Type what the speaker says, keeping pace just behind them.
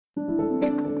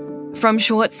From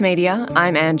Schwartz Media,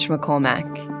 I'm Ange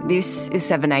McCormack. This is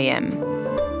 7am.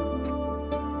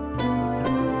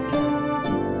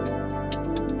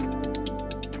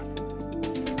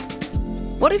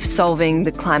 What if solving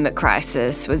the climate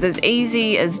crisis was as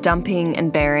easy as dumping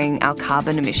and burying our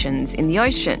carbon emissions in the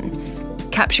ocean?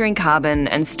 Capturing carbon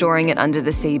and storing it under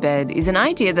the seabed is an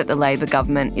idea that the Labor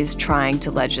government is trying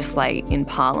to legislate in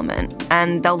Parliament,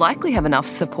 and they'll likely have enough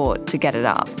support to get it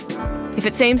up. If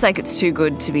it seems like it's too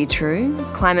good to be true,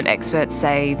 climate experts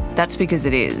say that's because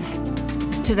it is.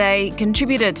 Today,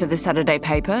 contributor to the Saturday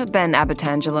paper, Ben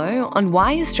Abbatangelo, on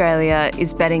why Australia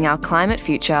is betting our climate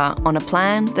future on a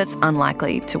plan that's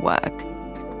unlikely to work.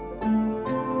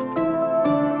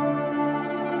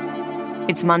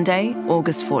 It's Monday,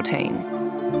 August 14.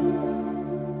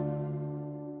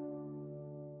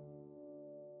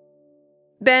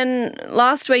 Ben,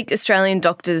 last week Australian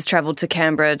doctors travelled to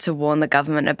Canberra to warn the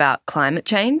government about climate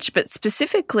change, but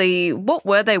specifically, what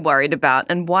were they worried about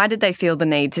and why did they feel the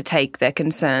need to take their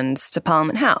concerns to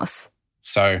Parliament House?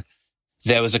 So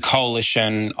there was a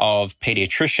coalition of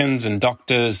paediatricians and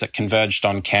doctors that converged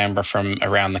on Canberra from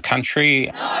around the country.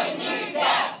 No new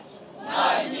gas!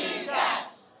 No new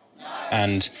gas! No.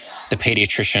 And the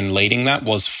paediatrician leading that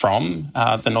was from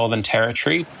the Northern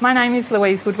Territory. My name is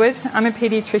Louise Woodward. I'm a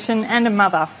paediatrician and a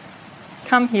mother.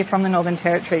 Come here from the Northern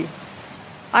Territory.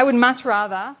 I would much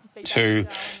rather to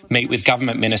meet with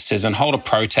government ministers and hold a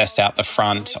protest out the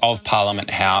front of Parliament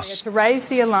House to raise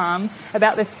the alarm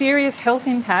about the serious health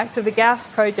impacts of the gas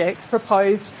projects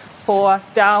proposed for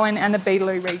Darwin and the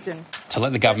Beetaloo region. To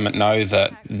let the government know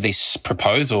that this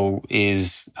proposal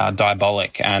is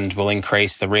diabolic and will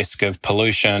increase the risk of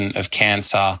pollution, of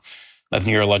cancer, of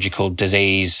neurological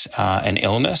disease and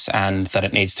illness, and that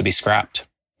it needs to be scrapped.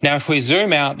 Now, if we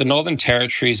zoom out, the Northern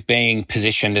Territory is being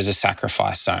positioned as a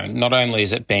sacrifice zone. Not only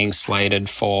is it being slated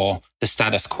for the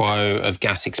status quo of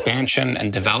gas expansion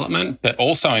and development, but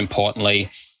also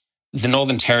importantly, the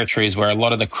Northern Territory is where a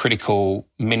lot of the critical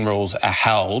minerals are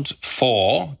held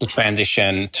for the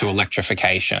transition to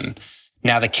electrification.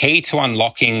 Now, the key to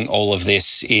unlocking all of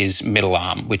this is Middle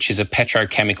Arm, which is a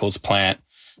petrochemicals plant,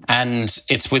 and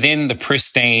it's within the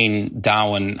pristine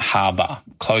Darwin Harbour,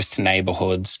 close to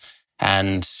neighbourhoods.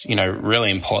 And, really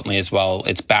importantly as well,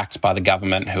 it's backed by the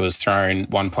government who has thrown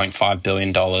 $1.5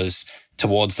 billion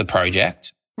towards the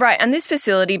project. Right, and this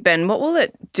facility, Ben, what will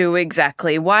it do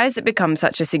exactly? Why has it become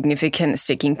such a significant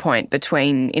sticking point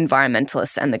between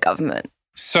environmentalists and the government?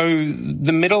 So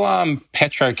the Middle Arm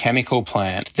petrochemical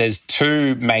plant, there's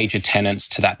two major tenants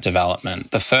to that development.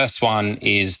 The first one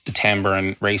is the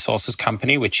Tamboran Resources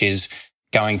Company, which is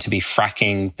going to be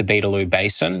fracking the Beetaloo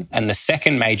Basin. And the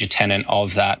second major tenant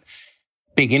of that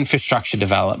big infrastructure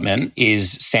development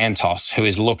is Santos, who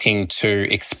is looking to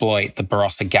exploit the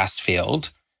Barossa gas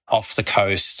field off the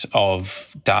coast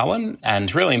of Darwin.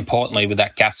 And really importantly with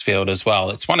that gas field as well,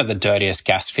 it's one of the dirtiest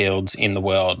gas fields in the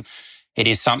world. It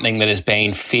is something that has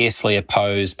been fiercely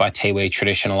opposed by Tiwi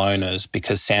traditional owners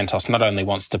because Santos not only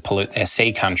wants to pollute their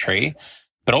sea country,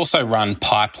 but also run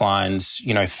pipelines,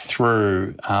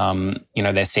 through,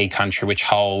 their sea country, which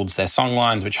holds their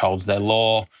songlines, which holds their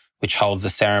law, which holds the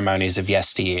ceremonies of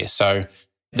yesteryear. So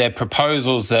they're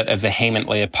proposals that are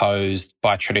vehemently opposed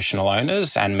by traditional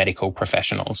owners and medical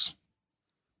professionals.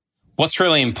 What's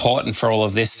really important for all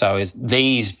of this, though, is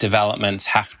these developments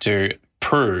have to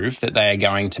prove that they are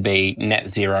going to be net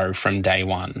zero from day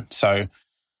one. So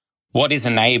what is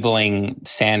enabling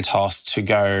Santos to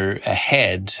go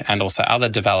ahead and also other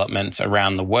developments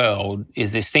around the world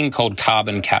is this thing called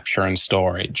carbon capture and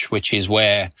storage, which is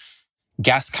where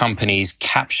gas companies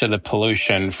capture the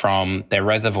pollution from their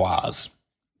reservoirs.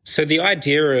 So the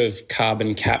idea of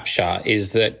carbon capture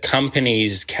is that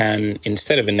companies can,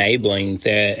 instead of enabling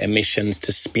their emissions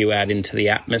to spew out into the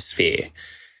atmosphere,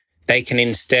 they can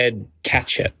instead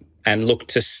catch it and look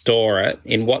to store it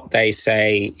in what they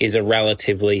say is a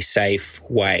relatively safe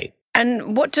way.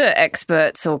 And what do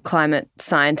experts or climate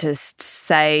scientists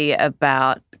say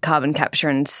about carbon capture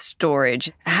and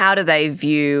storage? How do they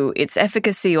view its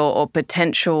efficacy or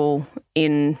potential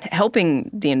in helping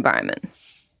the environment?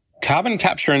 Carbon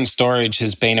capture and storage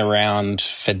has been around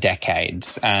for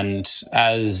decades. And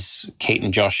as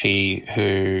Keaton Joshi,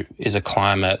 who is a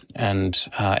climate and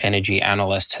energy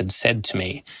analyst, had said to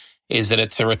me, is that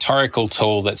it's a rhetorical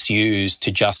tool that's used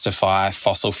to justify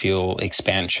fossil fuel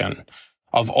expansion.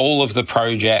 Of all of the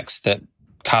projects that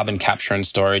carbon capture and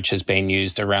storage has been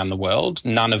used around the world,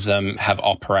 none of them have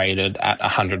operated at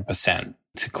 100%.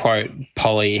 To quote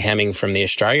Polly Hemming from the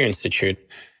Australia Institute,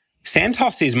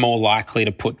 Santos is more likely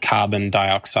to put carbon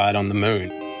dioxide on the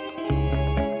moon.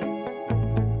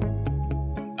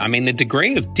 I mean, the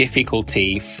degree of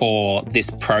difficulty for this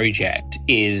project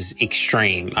is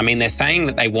extreme. I mean, they're saying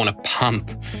that they want to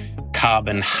pump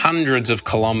carbon hundreds of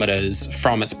kilometres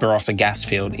from its Barossa gas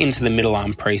field into the Middle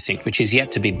Arm precinct, which is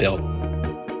yet to be built.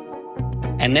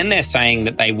 And then they're saying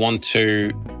that they want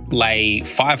to lay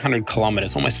 500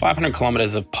 kilometres, almost 500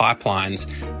 kilometres of pipelines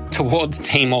towards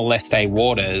Timor-Leste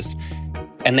waters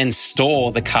and then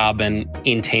store the carbon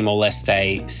in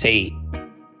Timor-Leste Sea.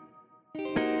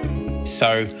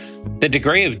 So the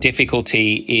degree of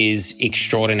difficulty is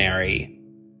extraordinary.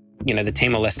 You know, the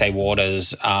Timor-Leste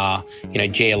waters are,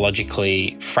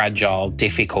 geologically fragile,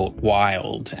 difficult,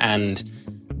 wild. And,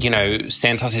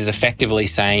 Santos is effectively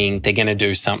saying they're going to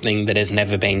do something that has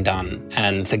never been done.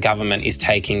 And the government is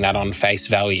taking that on face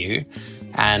value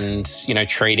and,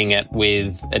 treating it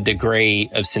with a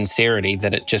degree of sincerity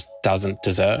that it just doesn't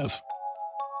deserve.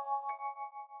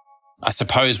 I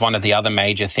suppose one of the other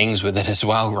major things with it as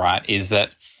well, right, is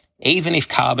that even if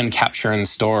carbon capture and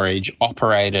storage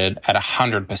operated at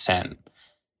 100%,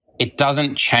 it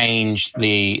doesn't change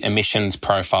the emissions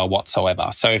profile whatsoever.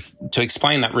 So to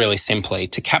explain that really simply,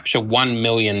 to capture 1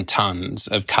 million tonnes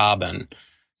of carbon,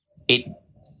 it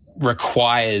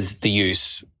requires the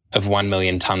use of 1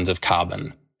 million tonnes of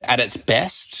carbon. At its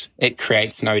best, it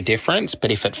creates no difference, but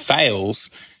if it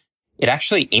fails, it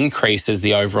actually increases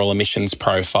the overall emissions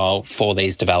profile for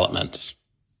these developments.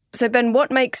 So, Ben,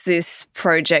 what makes this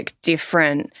project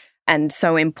different and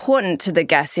so important to the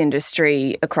gas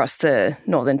industry across the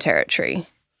Northern Territory?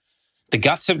 The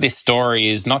guts of this story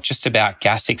is not just about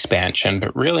gas expansion,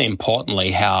 but really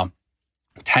importantly how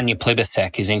Tanya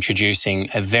Plibersek is introducing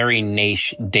a very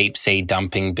niche deep-sea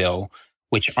dumping bill,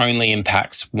 which only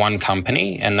impacts one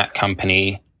company, and that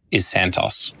company is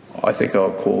Santos. I think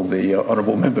I'll call the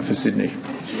Honourable Member for Sydney.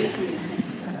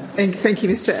 Thank you,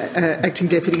 Mr Acting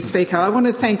Deputy Speaker. I want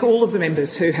to thank all of the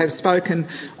members who have spoken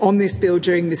on this bill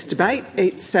during this debate.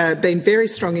 It's been very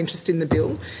strong interest in the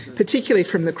bill, particularly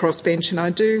from the crossbench, and I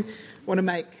do want to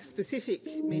make specific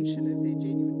mention of their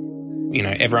genuine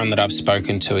concern. Everyone that I've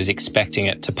spoken to is expecting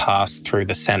it to pass through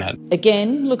the Senate.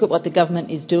 Again, look at what the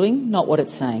government is doing, not what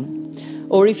it's saying.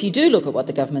 Or if you do look at what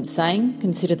the government's saying,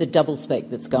 consider the double-speak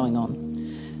that's going on.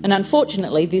 And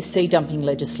unfortunately, this sea dumping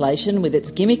legislation, with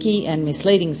its gimmicky and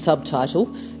misleading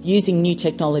subtitle, Using New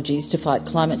Technologies to Fight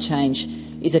Climate Change,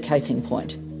 is a case in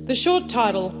point. The short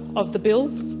title of the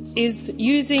bill is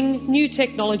Using New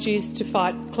Technologies to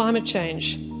Fight Climate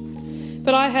Change.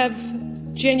 But I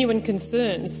have genuine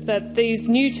concerns that these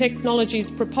new technologies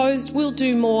proposed will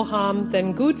do more harm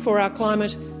than good for our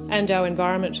climate and our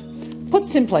environment. Put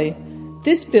simply,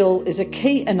 this bill is a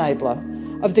key enabler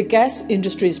of the gas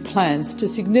industry's plans to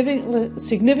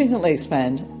significantly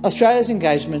expand Australia's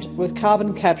engagement with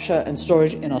carbon capture and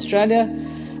storage in Australia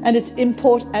and its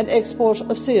import and export of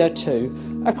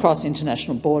CO2 across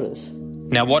international borders.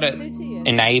 Now, what it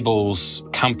enables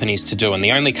companies to do, and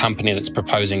the only company that's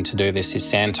proposing to do this is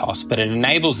Santos, but it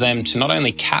enables them to not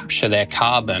only capture their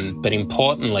carbon, but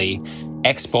importantly,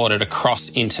 export it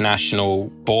across international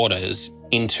borders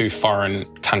into foreign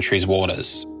countries'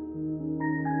 waters.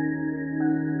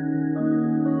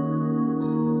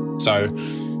 So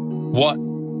what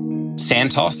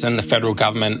Santos and the federal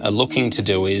government are looking to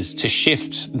do is to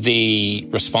shift the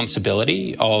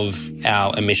responsibility of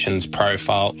our emissions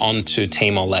profile onto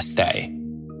Timor-Leste.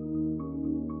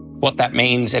 What that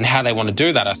means and how they want to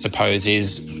do that, I suppose,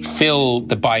 is fill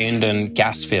the Bayoundan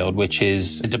gas field, which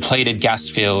is a depleted gas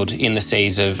field in the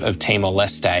seas of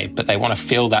Timor-Leste, but they want to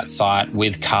fill that site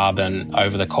with carbon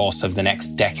over the course of the next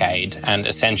decade and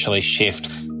essentially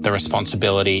shift the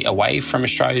responsibility away from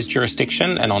Australia's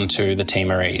jurisdiction and onto the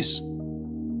Timorese.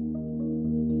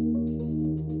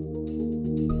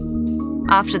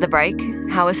 After the break,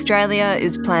 how Australia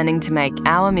is planning to make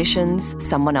our emissions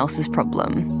someone else's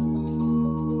problem.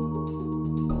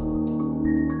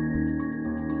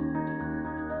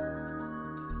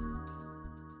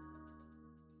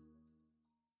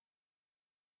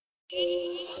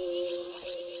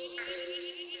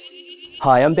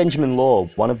 Hi, I'm Benjamin Law,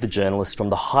 one of the journalists from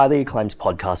the highly acclaimed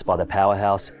podcast by the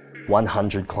Powerhouse,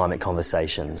 100 Climate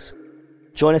Conversations.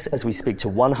 Join us as we speak to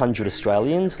 100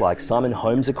 Australians like Simon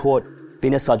Holmes-A-Court,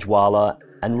 Venus Ujwala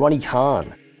and Ronnie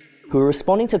Khan, who are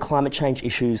responding to climate change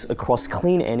issues across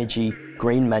clean energy,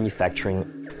 green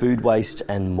manufacturing, food waste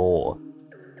and more.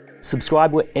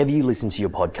 Subscribe wherever you listen to your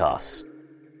podcasts.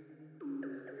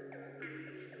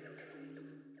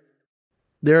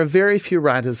 There are very few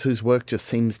writers whose work just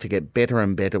seems to get better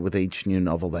and better with each new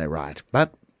novel they write.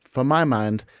 But, for my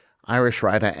mind, Irish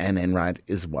writer Anne Enright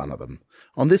is one of them.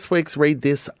 On this week's Read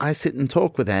This, I sit and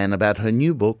talk with Anne about her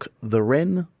new book, The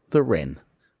Wren, The Wren.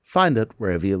 Find it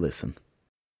wherever you listen.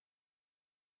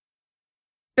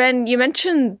 Ben, you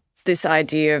mentioned this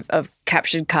idea of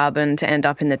captured carbon to end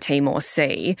up in the Timor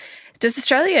Sea. Does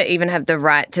Australia even have the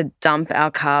right to dump our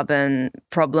carbon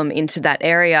problem into that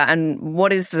area? And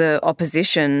what is the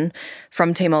opposition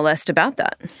from Timor-Leste about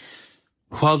that?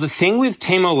 Well, the thing with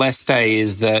Timor-Leste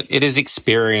is that it has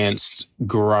experienced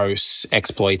gross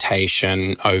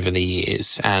exploitation over the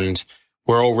years, and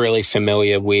we're all really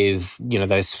familiar with,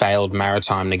 those failed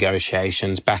maritime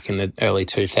negotiations back in the early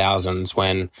 2000s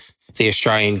when the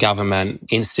Australian government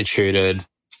instituted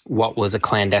what was a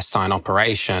clandestine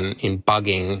operation in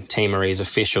bugging Timorese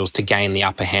officials to gain the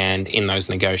upper hand in those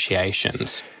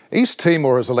negotiations. East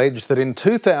Timor has alleged that in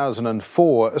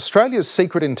 2004, Australia's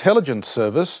Secret Intelligence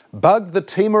Service bugged the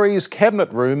Timorese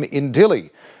cabinet room in Dili.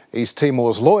 East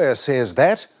Timor's lawyer says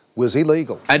that was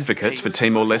illegal. Advocates for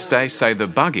Timor-Leste say the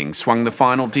bugging swung the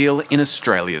final deal in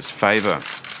Australia's favour.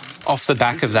 Off the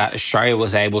back of that, Australia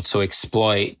was able to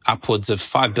exploit upwards of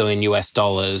 $5 billion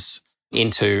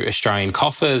into Australian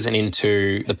coffers and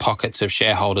into the pockets of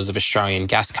shareholders of Australian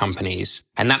gas companies.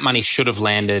 And that money should have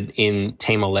landed in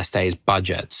Timor-Leste's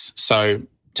budgets. So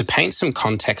to paint some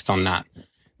context on that,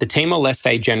 the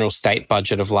Timor-Leste general state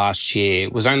budget of last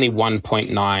year was only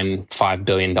 $1.95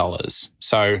 billion.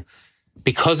 So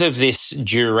because of this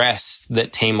duress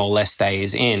that Timor-Leste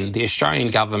is in, the Australian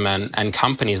government and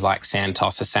companies like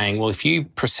Santos are saying, well, if you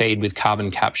proceed with carbon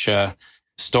capture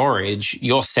storage,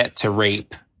 you're set to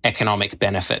reap economic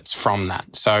benefits from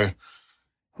that. So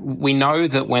we know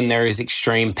that when there is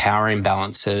extreme power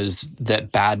imbalances,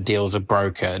 that bad deals are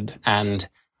brokered. And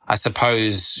I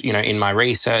suppose, in my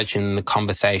research and the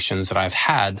conversations that I've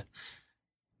had,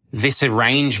 this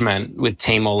arrangement with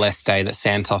Timor-Leste that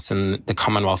Santos and the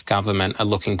Commonwealth government are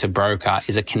looking to broker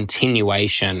is a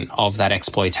continuation of that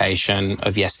exploitation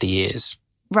of yesteryears.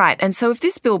 Right, and so if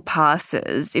this bill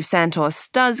passes, if Santos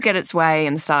does get its way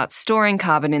and starts storing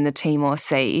carbon in the Timor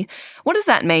Sea, what does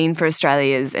that mean for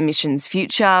Australia's emissions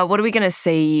future? What are we going to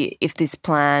see if this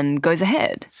plan goes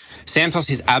ahead? Santos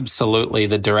is absolutely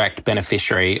the direct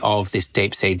beneficiary of this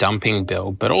deep sea dumping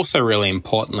bill, but also really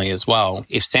importantly as well,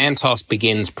 if Santos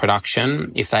begins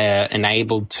production, if they are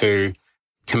enabled to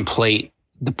complete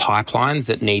the pipelines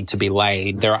that need to be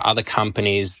laid, there are other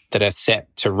companies that are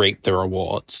set to reap the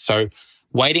rewards. So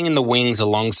waiting in the wings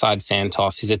alongside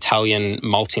Santos is Italian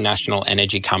multinational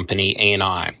energy company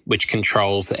Eni, which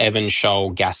controls the Evans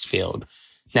Shoal gas field.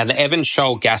 Now, the Evans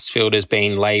Shoal gas field has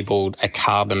been labelled a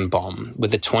carbon bomb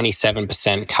with a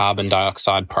 27% carbon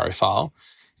dioxide profile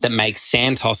that makes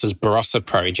Santos's Barossa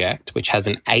project, which has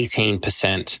an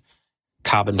 18%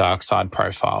 carbon dioxide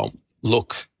profile,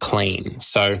 look clean.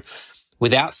 So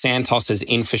without Santos's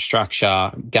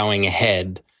infrastructure going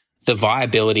ahead, the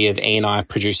viability of Eni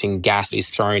producing gas is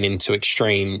thrown into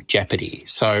extreme jeopardy.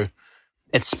 So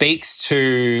it speaks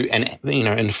to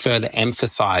and further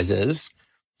emphasises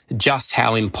just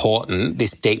how important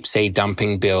this deep sea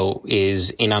dumping bill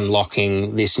is in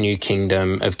unlocking this new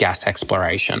kingdom of gas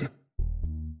exploration.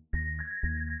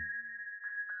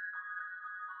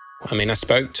 I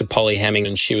spoke to Polly Hemming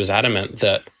and she was adamant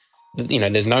that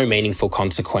there's no meaningful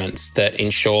consequence that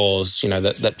ensures,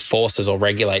 that forces or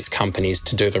regulates companies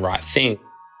to do the right thing.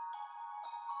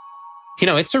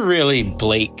 It's a really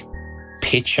bleak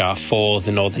picture for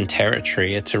the Northern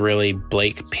Territory. It's a really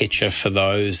bleak picture for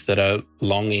those that are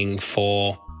longing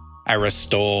for a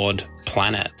restored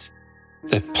planet.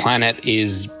 The planet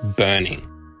is burning.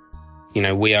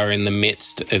 We are in the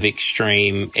midst of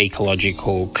extreme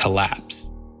ecological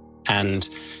collapse. And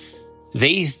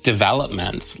these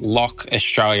developments lock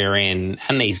Australia in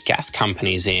and these gas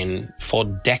companies in for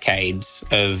decades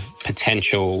of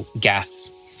potential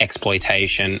gas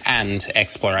exploitation and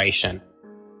exploration.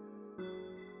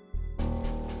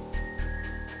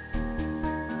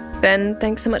 Ben,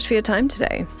 thanks so much for your time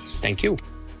today. Thank you.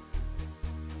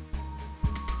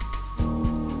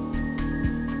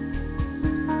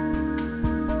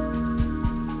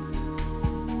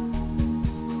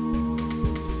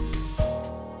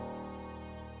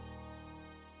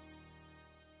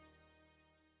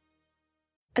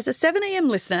 As a 7am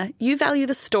listener, you value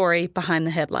the story behind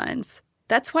the headlines.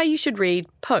 That's why you should read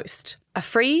Post, a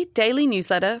free daily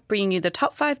newsletter bringing you the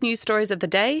top 5 news stories of the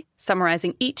day,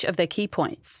 summarising each of their key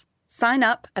points. Sign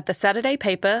up at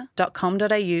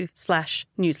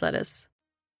thesaturdaypaper.com.au/newsletters.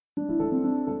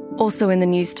 Also in the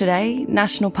news today,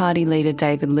 National Party leader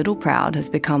David Littleproud has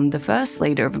become the first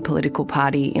leader of a political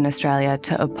party in Australia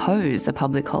to oppose a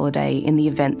public holiday in the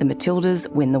event the Matildas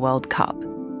win the World Cup.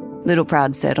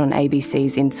 Littleproud said on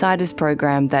ABC's Insiders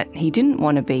program that he didn't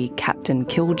want to be Captain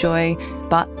Killjoy,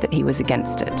 but that he was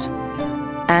against it.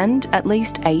 And at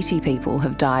least 80 people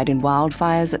have died in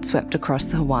wildfires that swept across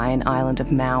the Hawaiian island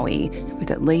of Maui, with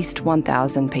at least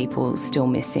 1,000 people still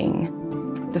missing.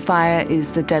 The fire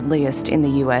is the deadliest in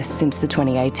the US since the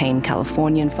 2018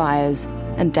 Californian fires,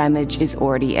 and damage is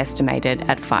already estimated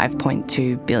at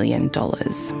 $5.2 billion.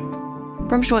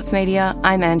 From Schwartz Media,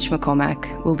 I'm Ange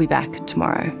McCormack. We'll be back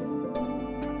tomorrow.